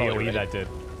much AoE right. that did.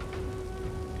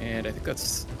 And I think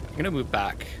that's... I'm gonna move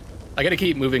back. I gotta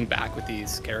keep moving back with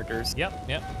these characters. Yep.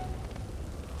 I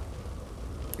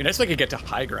mean, I just like to get to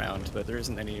high ground, but there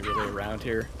isn't any really around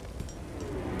here.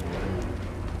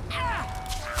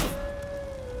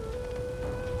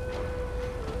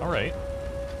 Alright.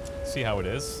 See how it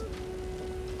is.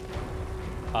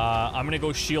 I'm gonna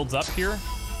go shields up here.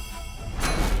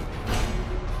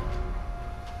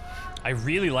 I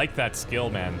really like that skill,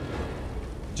 man.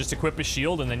 Just equip a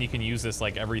shield and then you can use this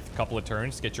like every couple of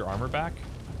turns to get your armor back.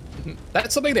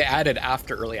 That's something they added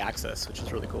after early access, which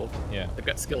is really cool. Yeah. They've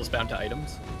got skills bound to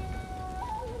items.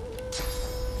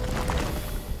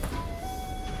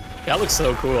 That looks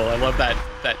so cool. I love that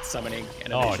summoning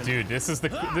animation. Oh, dude, this is the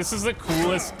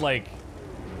coolest, like...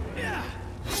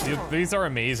 Dude, these are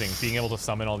amazing, being able to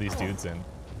summon all these dudes in.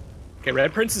 Okay,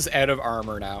 Red Prince is out of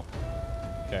armor now.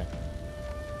 Okay.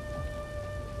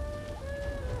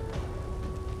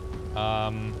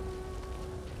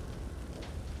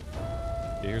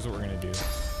 Here's what we're gonna do.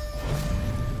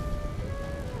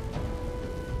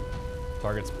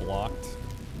 Target's blocked.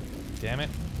 Damn it.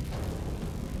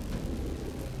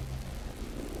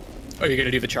 Oh, you're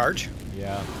gonna do the charge?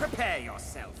 Yeah. Prepare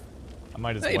yourself. I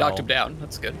might as well. well. You knocked him down.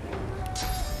 That's good.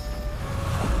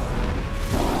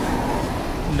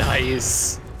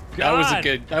 Nice. God.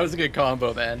 That was a good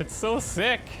combo, man. It's so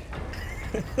sick.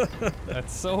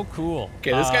 That's so cool.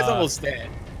 Okay, this guy's almost dead.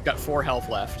 Got 4 health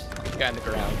left. The guy on the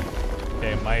ground.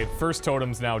 Okay, my first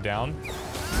totem's now down.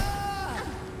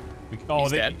 They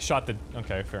dead. shot the...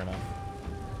 Okay, fair enough.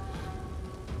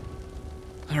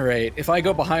 All right, if I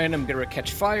go behind, I'm gonna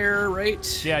catch fire,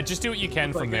 right? Yeah, just do what you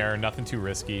can from there. Nothing too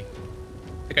risky.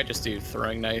 I think I just do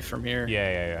throwing knife from here.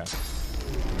 Yeah.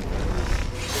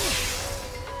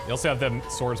 You also have the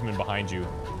swordsman behind you,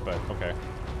 but okay.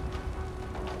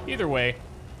 Either way.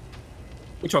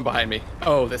 Which one behind me?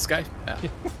 Oh, this guy? Yeah.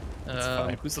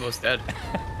 Who's the most dead?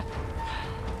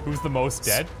 Who's the most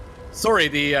dead? Sorry,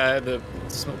 the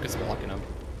smoke is blocking him.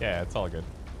 Yeah, it's all good.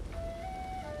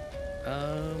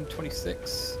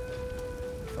 26.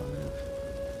 5.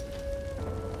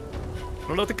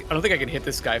 I don't think I can hit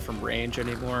this guy from range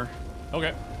anymore. Okay.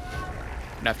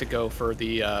 I'm gonna have to go for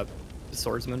the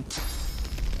swordsman.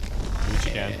 Which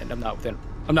you can. And I'm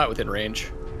not within range.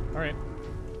 All right.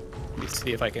 Let me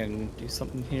see if I can do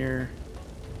something here.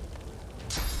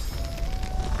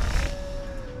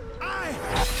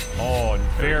 Oh,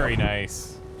 very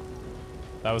nice.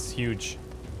 That was huge.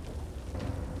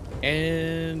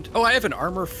 And I have an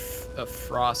armor of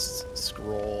frost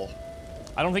scroll.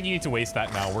 I don't think you need to waste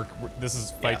that now.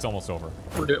 Fight's almost over.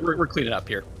 We're cleaning up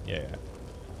here. Yeah.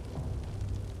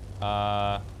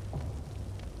 I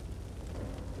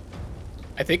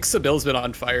think Sebille's been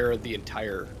on fire the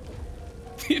entire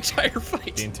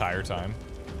fight. The entire time.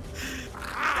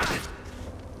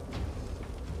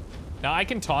 Now, I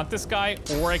can taunt this guy,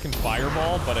 or I can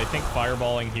fireball, but I think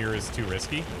fireballing here is too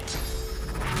risky.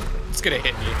 It's gonna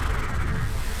hit me.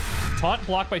 Taunt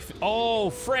blocked by... Oh,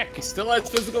 frick! He still has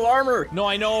physical armor! No,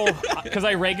 I know, because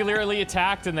I regularly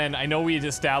attacked, and then I know we had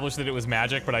established that it was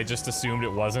magic, but I just assumed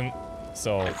it wasn't.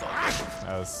 So,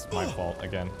 that was my fault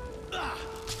again.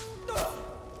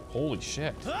 Holy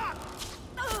shit.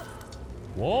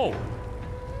 Whoa.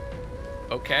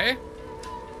 Okay.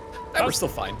 We're still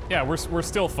fine. Yeah, we're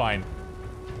still fine.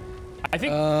 I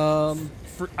think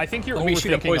I think you're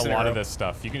overthinking a lot of this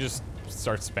stuff. You can just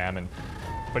start spamming.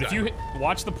 But if you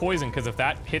watch the poison, because if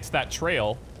that hits that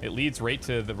trail, it leads right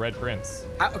to the Red Prince.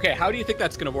 Okay, how do you think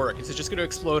that's going to work? Is it just going to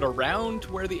explode around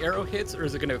where the arrow hits, or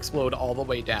is it going to explode all the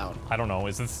way down? I don't know.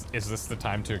 Is this the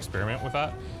time to experiment with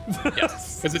that?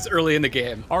 Yes, because it's early in the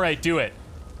game. All right, do it.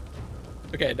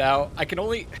 Okay, now I can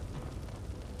only...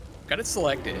 Got it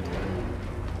selected.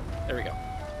 There we go.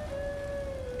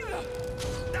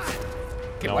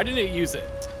 Okay, No. why didn't it use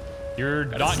it? You're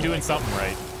not doing something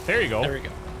right. There you go. There we go.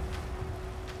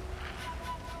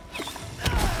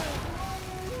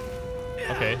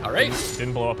 Okay. All right.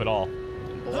 Didn't blow up at all.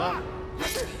 Didn't blow up.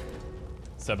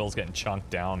 Sebel's getting chunked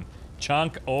down.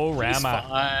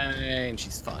 Chunk-o-rama.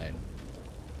 She's fine.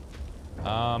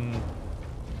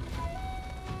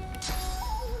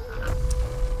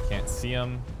 Can't see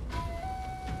him.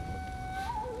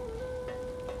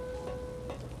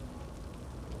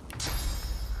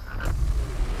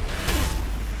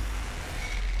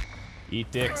 Eat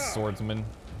dicks, swordsman.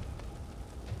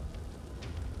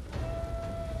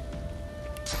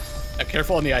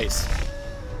 Careful on the ice.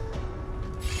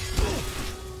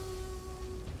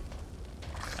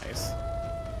 Nice.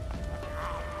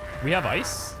 We have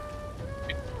ice?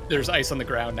 There's ice on the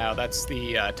ground now. That's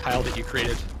the tile that you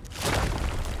created.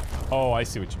 Oh, I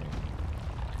see what you mean.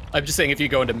 I'm just saying, if you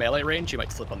go into melee range, you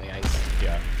might slip on the ice.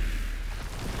 Yeah.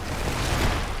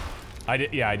 I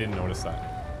didn't notice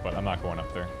that, but I'm not going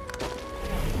up there.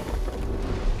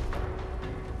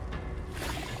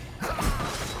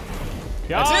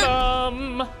 Got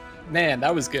him! Man,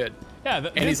 that was good. Yeah,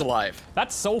 and he's alive.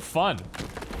 That's so fun.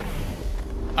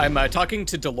 I'm talking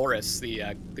to DELORUS,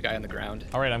 the guy on the ground.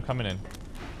 All right, I'm coming in.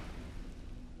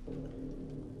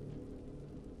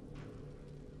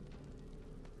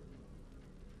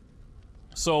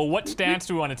 So, what stance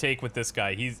do we want to take with this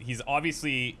guy? He's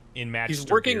obviously in Magister He's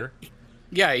working. gear.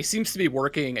 Yeah, he seems to be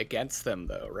working against them,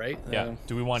 though, right? Yeah.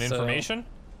 Do we want information?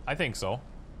 I think so.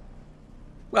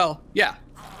 Well, yeah.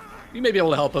 We may be able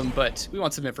to help him, but we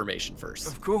want some information first.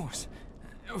 Of course.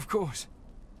 Of course.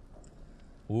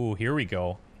 Ooh, here we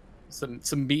go. Some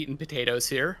meat and potatoes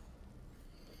here.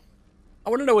 I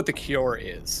want to know what the cure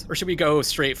is. Or should we go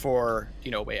straight for,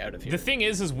 a way out of here? The thing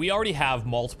is we already have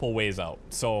multiple ways out.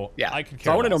 So, yeah. I could care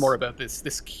So I want to know less. more about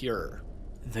this cure.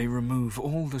 They remove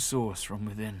all the source from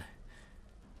within.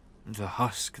 The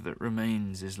husk that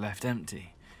remains is left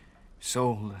empty,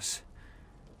 soulless,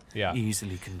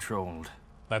 easily controlled.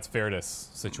 That's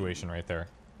VERDAS situation right there.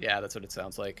 Yeah, that's what it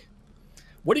sounds like.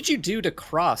 What did you do to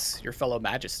cross your fellow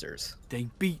Magisters? They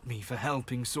beat me for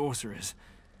helping sorcerers.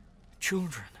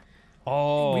 Children.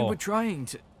 Oh. We were trying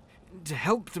to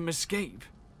help them escape.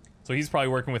 So he's probably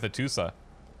working with Atusa.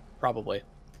 Probably.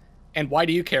 And why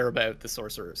do you care about the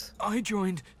sorcerers? I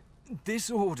joined this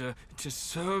order to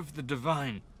serve the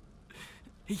divine.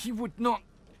 He would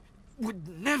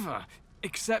never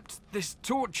accept this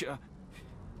torture.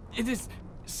 It is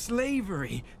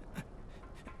slavery.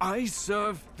 I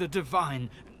serve the divine,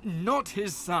 not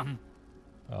his son.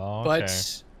 Oh, okay.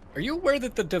 But are you aware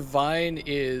that the divine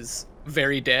is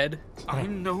very dead?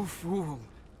 I'm no fool,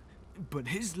 but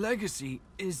his legacy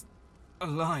is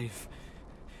alive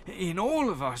in all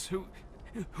of us who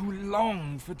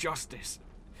long for justice.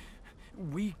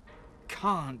 We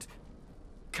can't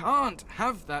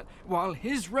have that while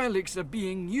his relics are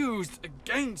being used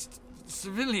against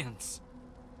civilians.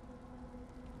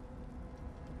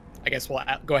 I guess we'll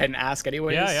go ahead and ask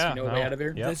anyways. Yeah. Way out of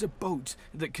here. Yep. There's a boat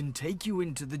that can take you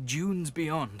into the dunes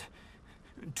beyond.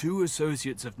 2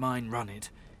 associates of mine run it.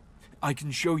 I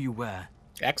can show you where.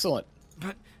 Excellent.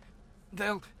 But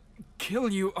they'll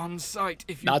kill you on sight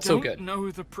if you Not so don't good.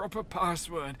 know the proper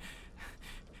password.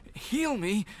 Heal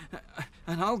me,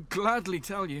 and I'll gladly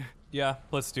tell you. Yeah,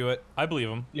 let's do it. I believe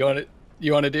him. You want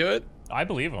to do it? I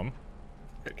believe him.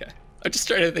 Okay. I'm just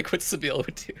trying to think what Sebille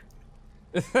would do.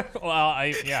 Well,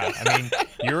 I mean,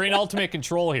 you're in ultimate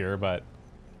control here, but...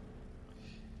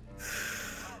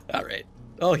 All right.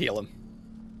 I'll heal him.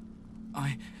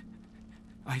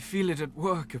 I feel it at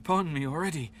work upon me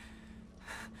already.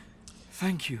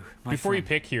 Thank you, my Before you friend.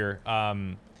 pick here,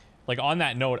 like on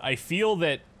that note, I feel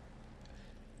that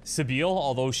Sabine,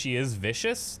 although she is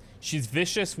vicious, she's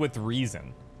vicious with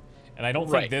reason. And I don't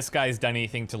think this guy's done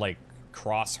anything to, like,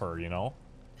 cross her, you know?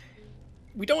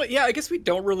 We don't, yeah, I guess we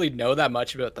don't really know that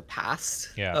much about the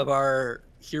past of our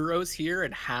heroes here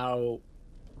and how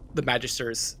the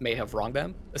Magisters may have wronged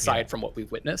them, aside from what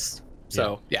we've witnessed.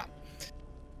 So, yeah,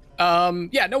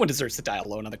 no one deserves to die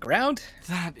alone on the ground.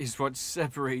 That is what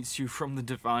separates you from the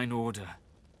Divine Order.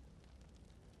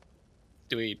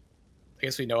 Do we... I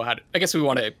guess we know how to... I guess we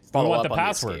want to follow up on the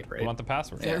escape, right? We want the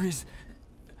password. There is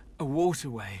a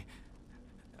waterway.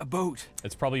 A boat.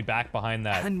 It's probably back behind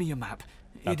that. Hand me a map.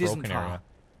 It isn't far.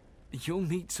 You'll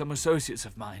meet some associates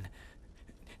of mine.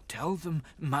 Tell them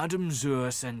Madame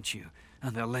Zur sent you,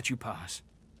 and they'll let you pass.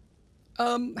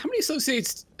 How many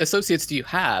associates do you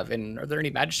have, and are there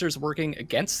any Magisters working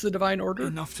against the Divine Order?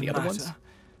 Enough to matter.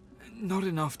 Not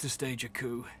enough to stage a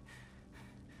coup.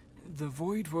 The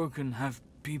Voidwoken have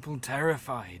people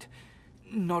terrified,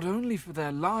 not only for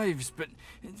their lives, but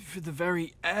for the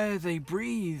very air they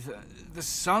breathe, the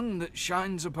sun that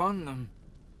shines upon them.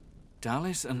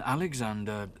 Dallas and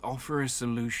Alexander offer a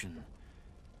solution.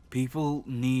 People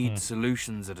need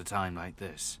solutions at a time like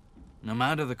this, no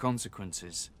matter the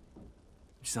consequences.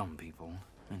 Some people,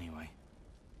 anyway.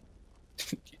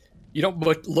 You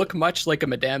don't look much like a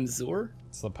Madame Zur?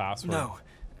 It's the password. No,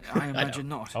 I imagine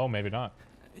not. Oh, maybe not.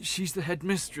 She's the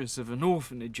headmistress of an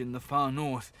orphanage in the far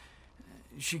north.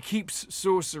 She keeps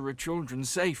sorcerer children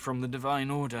safe from the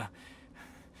Divine Order.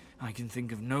 I can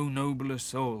think of no nobler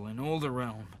soul in all the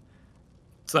realm.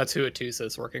 So that's who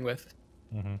Atusa's working with?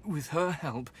 With her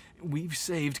help, we've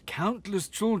saved countless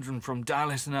children from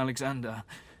Dallas and Alexander,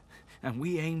 and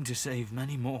we aim to save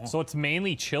many more. So it's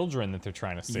mainly children that they're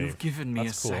trying to save. You've given me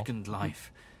a second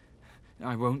life.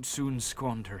 I won't soon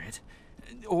squander it,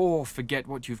 or forget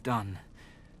what you've done.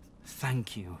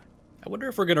 Thank you. I wonder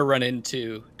if we're going to run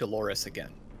into DELORUS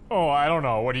again. Oh, I don't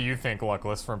know. What do you think,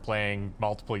 Luckless, from playing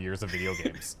multiple years of video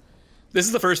games? This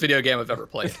is the first video game I've ever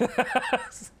played.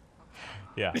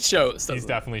 Yeah. It shows. He's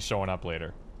definitely showing up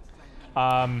later.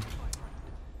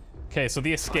 Okay, so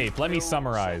the escape. Let me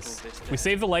summarize. We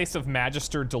saved the life of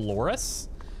Magister DELORUS,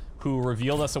 who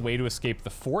revealed us a way to escape the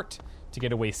fort. To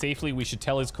get away safely, we should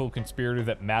tell his co-conspirator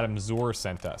that Madame Zur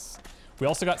sent us. We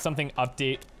also got something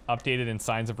updated in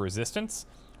Signs of Resistance.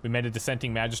 We met a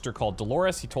dissenting Magister called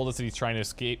DELORUS. He told us that he's trying to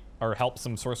escape, or help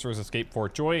some sorcerers escape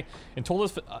Fort Joy, and told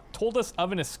us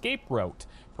of an escape route.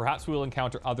 Perhaps we will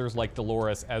encounter others like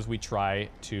DELORUS as we try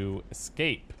to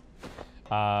escape.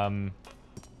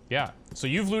 Yeah. So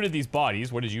you've looted these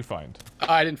bodies. What did you find?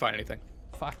 I didn't find anything.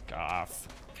 Fuck off.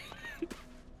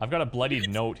 I've got a bloodied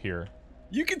note here.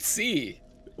 You can see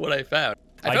what I found.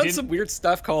 I found some weird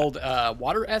stuff called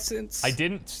water essence. I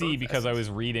didn't see because I was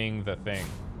reading the thing.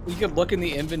 You could look in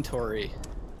the inventory.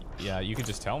 Yeah, you could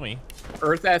just tell me.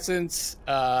 Earth essence,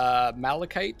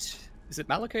 malachite. Is it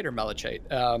malachite or malachite?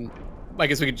 I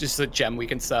guess we could just a gem we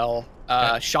can sell.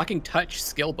 Shocking touch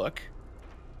skill book.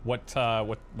 What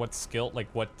skill? Like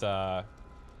what?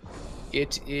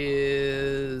 It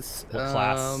is what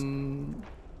class?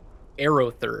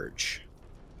 Aerothurge.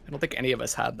 I don't think any of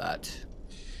us had that.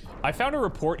 I found a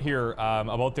report here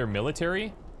about their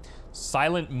military.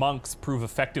 Silent monks prove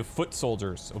effective foot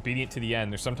soldiers, obedient to the end.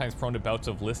 They're sometimes prone to bouts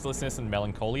of listlessness and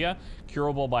melancholia,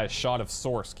 curable by a shot of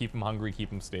source. Keep them hungry, keep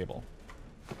them stable.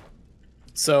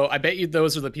 So I bet you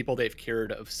those are the people they've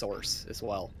cured of source as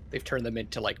well. They've turned them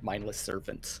into like mindless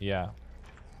servants. Yeah,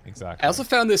 exactly. I also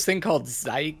found this thing called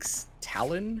Zyke's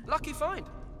Talon. Lucky find.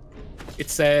 It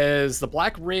says the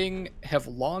Black Ring have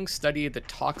long studied the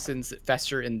toxins that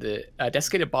fester in the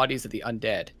desiccated bodies of the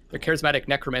undead. Their charismatic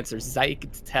necromancer Zyke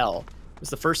Tel was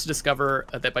the first to discover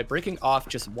that by breaking off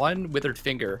just one withered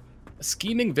finger, a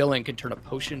scheming villain can turn a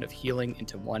potion of healing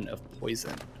into one of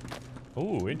poison.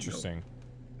 Oh, interesting.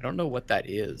 I don't know what that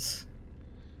is.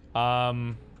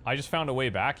 I just found a way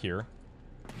back here.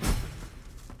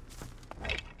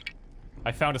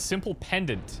 I found a simple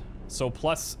pendant. So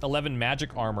plus 11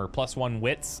 magic armor, plus 1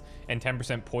 wits, and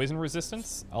 10% poison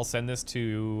resistance. I'll send this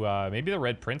to, maybe the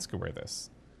Red Prince could wear this.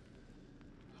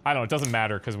 I don't know, it doesn't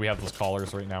matter because we have those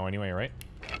collars right now anyway, right?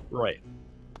 Right.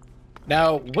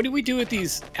 Now, what do we do with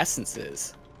these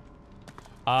essences?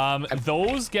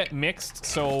 Those get mixed,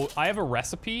 so I have a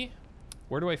recipe.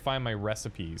 Where do I find my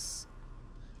recipes?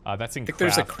 That's in crafting. I think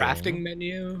there's a crafting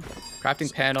menu,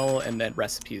 crafting panel, and then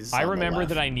recipes. I remember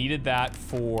that I needed that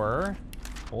for...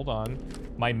 Hold on.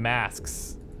 My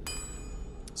masks.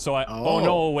 So oh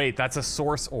no, wait, that's a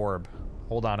source orb.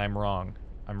 Hold on, I'm wrong.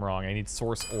 I need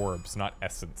source orbs, not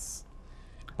essence.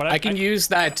 But I can use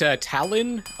that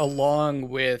Talon along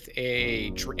with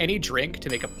any drink to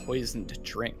make a poisoned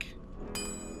drink.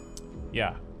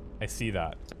 Yeah. I see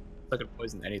that. I could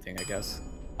poison anything, I guess.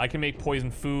 I can make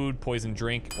poison food, poison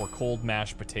drink, or cold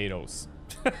mashed potatoes.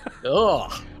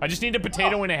 Ugh. I just need a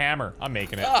potato and a hammer. I'm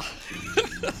making it. I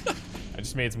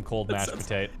just made some cold mashed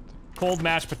potato. Cold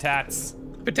mashed potats.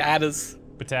 Potatoes.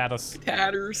 Potatoes.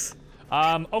 Tatters.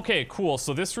 Okay, cool.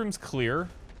 So this room's clear.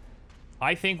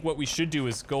 I think what we should do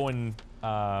is go and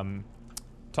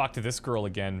talk to this girl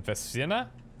again,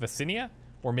 VASYNA,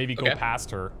 or maybe go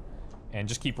past her and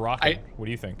just keep rocking. What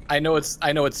do you think? I know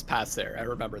it's past there. I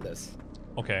remember this.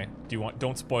 Okay.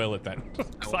 Don't spoil it then,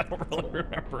 because I don't really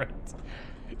remember it.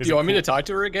 Do you want me to talk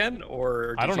to her again,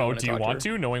 or I don't know. Do you want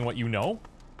to, knowing what you know?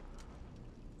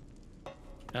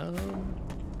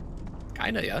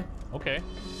 Kinda, yeah. Okay.